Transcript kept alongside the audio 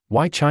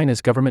Why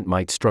China's government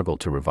might struggle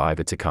to revive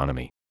its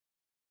economy.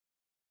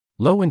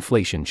 Low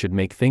inflation should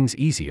make things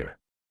easier.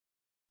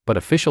 But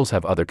officials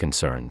have other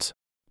concerns.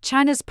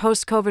 China's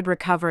post-COVID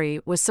recovery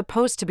was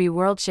supposed to be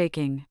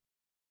world-shaking.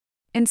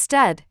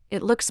 Instead,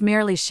 it looks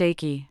merely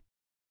shaky.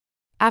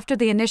 After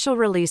the initial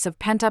release of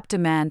pent-up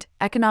demand,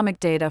 economic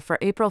data for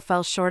April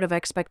fell short of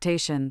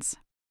expectations.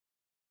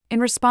 In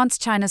response,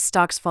 China's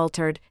stocks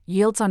faltered,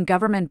 yields on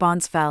government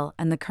bonds fell,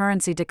 and the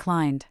currency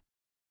declined.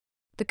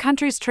 The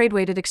country's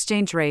trade-weighted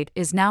exchange rate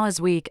is now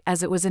as weak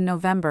as it was in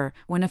November,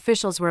 when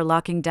officials were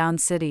locking down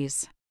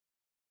cities.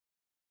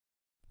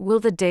 Will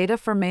the data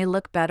for May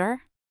look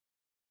better?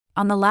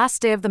 On the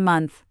last day of the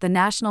month, the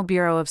National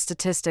Bureau of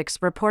Statistics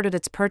reported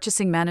its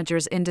Purchasing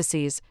Managers'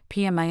 Indices,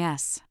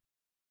 PMIs.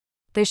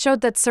 They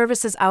showed that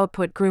services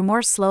output grew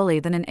more slowly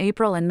than in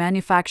April and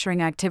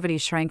manufacturing activity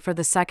shrank for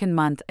the second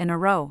month in a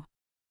row.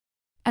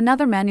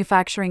 Another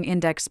manufacturing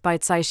index by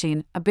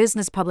Caixin, a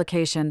business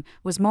publication,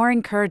 was more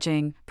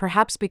encouraging,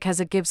 perhaps because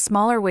it gives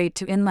smaller weight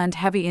to inland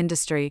heavy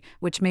industry,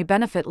 which may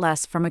benefit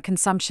less from a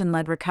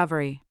consumption-led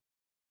recovery.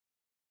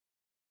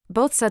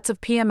 Both sets of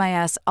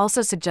PMIs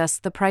also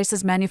suggest the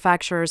prices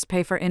manufacturers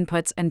pay for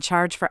inputs and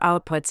charge for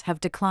outputs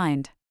have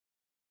declined.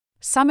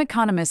 Some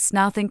economists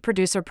now think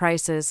producer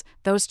prices,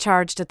 those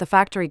charged at the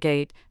factory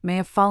gate, may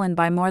have fallen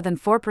by more than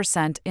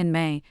 4% in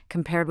May,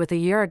 compared with a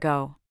year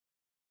ago.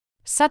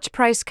 Such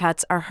price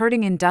cuts are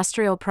hurting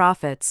industrial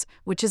profits,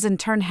 which is in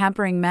turn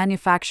hampering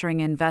manufacturing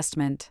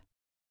investment.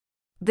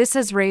 This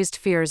has raised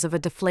fears of a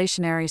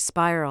deflationary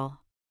spiral.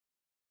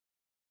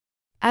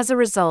 As a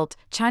result,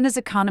 China's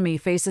economy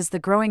faces the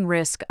growing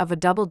risk of a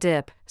double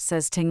dip,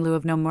 says Tinglu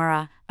of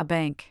Nomura, a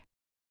bank.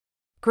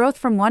 Growth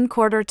from one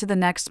quarter to the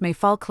next may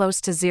fall close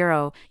to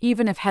zero,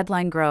 even if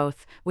headline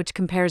growth, which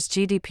compares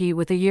GDP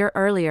with a year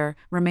earlier,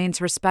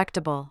 remains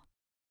respectable.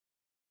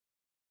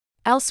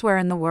 Elsewhere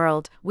in the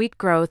world, weak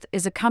growth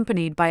is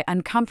accompanied by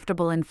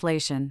uncomfortable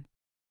inflation.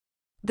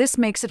 This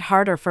makes it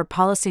harder for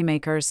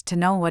policymakers to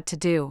know what to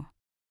do.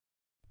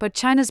 But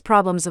China's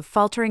problems of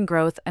faltering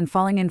growth and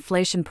falling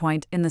inflation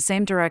point in the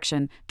same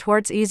direction,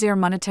 towards easier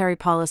monetary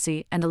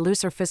policy and a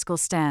looser fiscal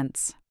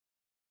stance.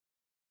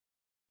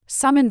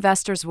 Some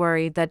investors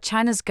worry that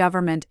China's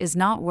government is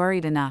not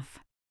worried enough.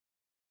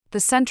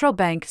 The central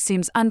bank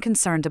seems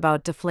unconcerned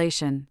about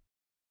deflation.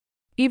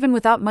 Even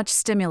without much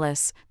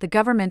stimulus, the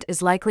government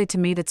is likely to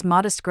meet its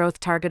modest growth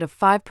target of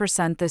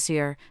 5% this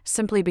year,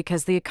 simply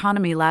because the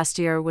economy last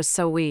year was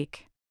so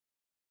weak.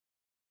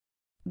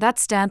 That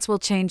stance will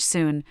change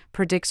soon,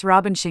 predicts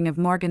Robin Xing of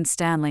Morgan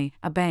Stanley,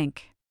 a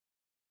bank.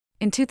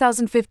 In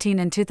 2015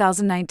 and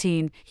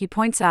 2019, he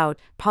points out,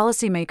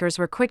 policymakers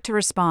were quick to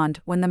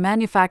respond when the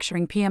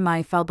manufacturing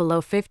PMI fell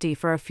below 50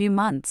 for a few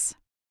months.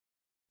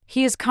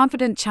 He is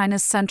confident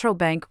China's central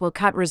bank will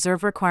cut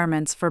reserve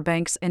requirements for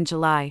banks in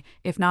July,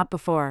 if not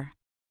before.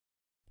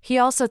 He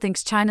also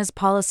thinks China's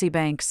policy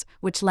banks,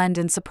 which lend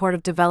in support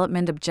of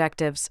development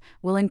objectives,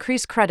 will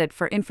increase credit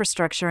for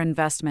infrastructure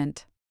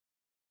investment.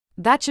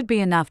 That should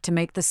be enough to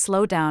make the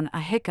slowdown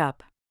a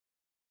hiccup.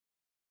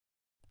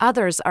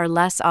 Others are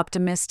less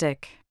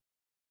optimistic.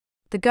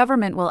 The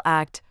government will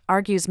act,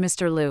 argues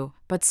Mr. Liu,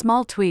 but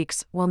small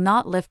tweaks will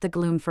not lift the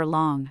gloom for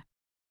long.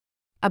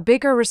 A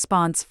bigger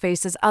response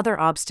faces other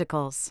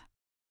obstacles.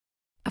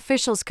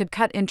 Officials could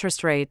cut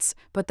interest rates,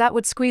 but that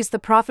would squeeze the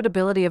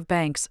profitability of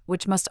banks,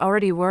 which must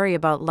already worry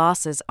about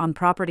losses on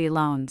property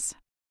loans.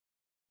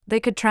 They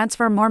could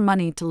transfer more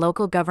money to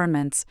local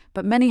governments,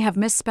 but many have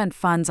misspent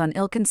funds on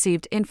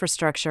ill-conceived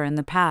infrastructure in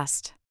the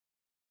past.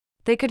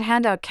 They could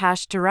hand out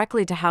cash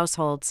directly to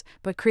households,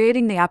 but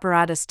creating the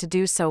apparatus to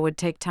do so would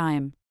take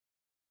time.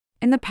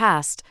 In the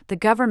past, the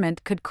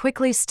government could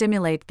quickly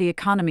stimulate the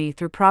economy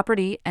through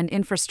property and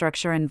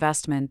infrastructure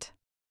investment.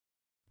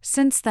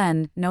 Since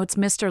then, notes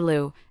Mr.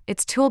 Liu,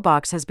 its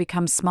toolbox has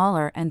become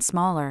smaller and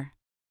smaller.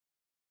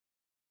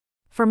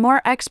 For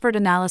more expert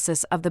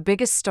analysis of the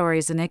biggest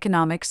stories in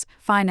economics,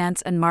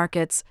 finance, and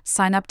markets,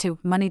 sign up to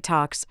Money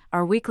Talks,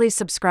 our weekly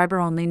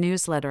subscriber-only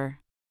newsletter.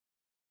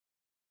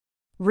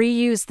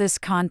 Reuse this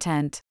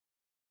content.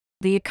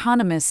 The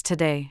Economist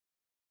today.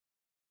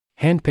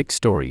 Handpicked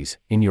stories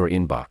in your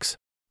inbox.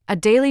 A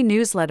daily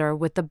newsletter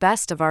with the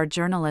best of our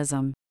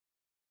journalism.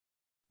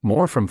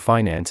 More from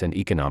finance and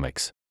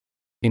economics.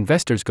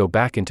 Investors go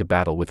back into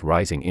battle with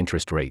rising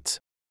interest rates.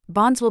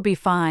 Bonds will be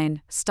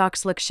fine,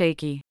 stocks look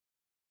shaky.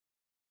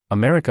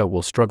 America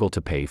will struggle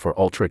to pay for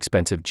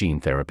ultra-expensive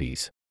gene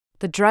therapies.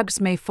 The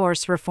drugs may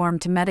force reform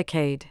to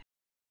Medicaid.